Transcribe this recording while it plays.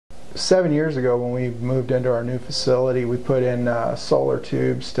7 years ago, when we moved into our new facility, we put in solar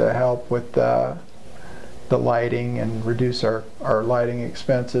tubes to help with the lighting and reduce our lighting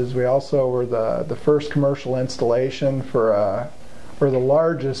expenses. We also were the first commercial installation or the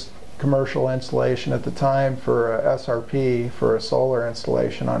largest commercial installation at the time for SRP, for a solar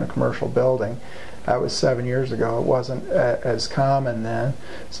installation on a commercial building. That was 7 years ago. It wasn't as common then.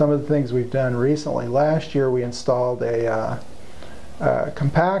 Some of the things we've done recently, last year we installed a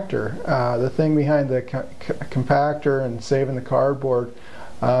compactor. The thing behind the compactor and saving the cardboard,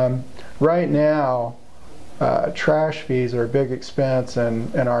 right now trash fees are a big expense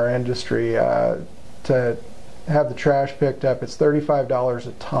in our industry. To have the trash picked up, it's $35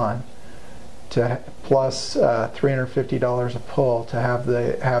 a ton, plus $350 a pull to have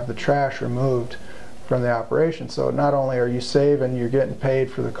the trash removed from the operation. So not only are you saving, you're getting paid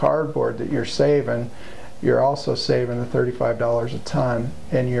for the cardboard that you're saving, you're also saving the $35 a ton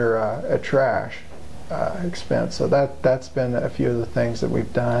in your trash expense. So that's been a few of the things that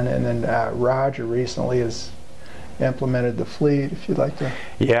we've done. And then Roger recently has implemented the fleet, if you'd like to.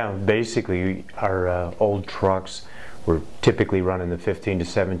 Yeah, basically our old trucks were typically running the 15 to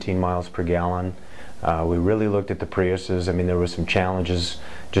 17 miles per gallon. We really looked at the Priuses. I mean, there were some challenges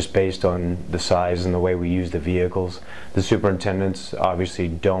just based on the size and the way we use the vehicles. The superintendents obviously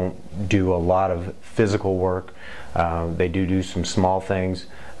don't do a lot of physical work. They do some small things.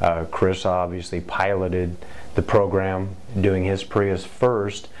 Chris obviously piloted the program, doing his Prius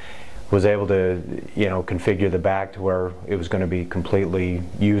first, was able to, configure the back to where it was going to be completely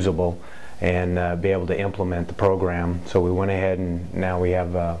usable and be able to implement the program. So we went ahead and now we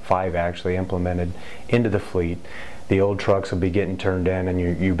have 5 actually implemented into the fleet. The old trucks will be getting turned in, and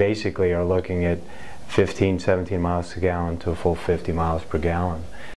you basically are looking at 15, 17 miles per gallon to a full 50 miles per gallon.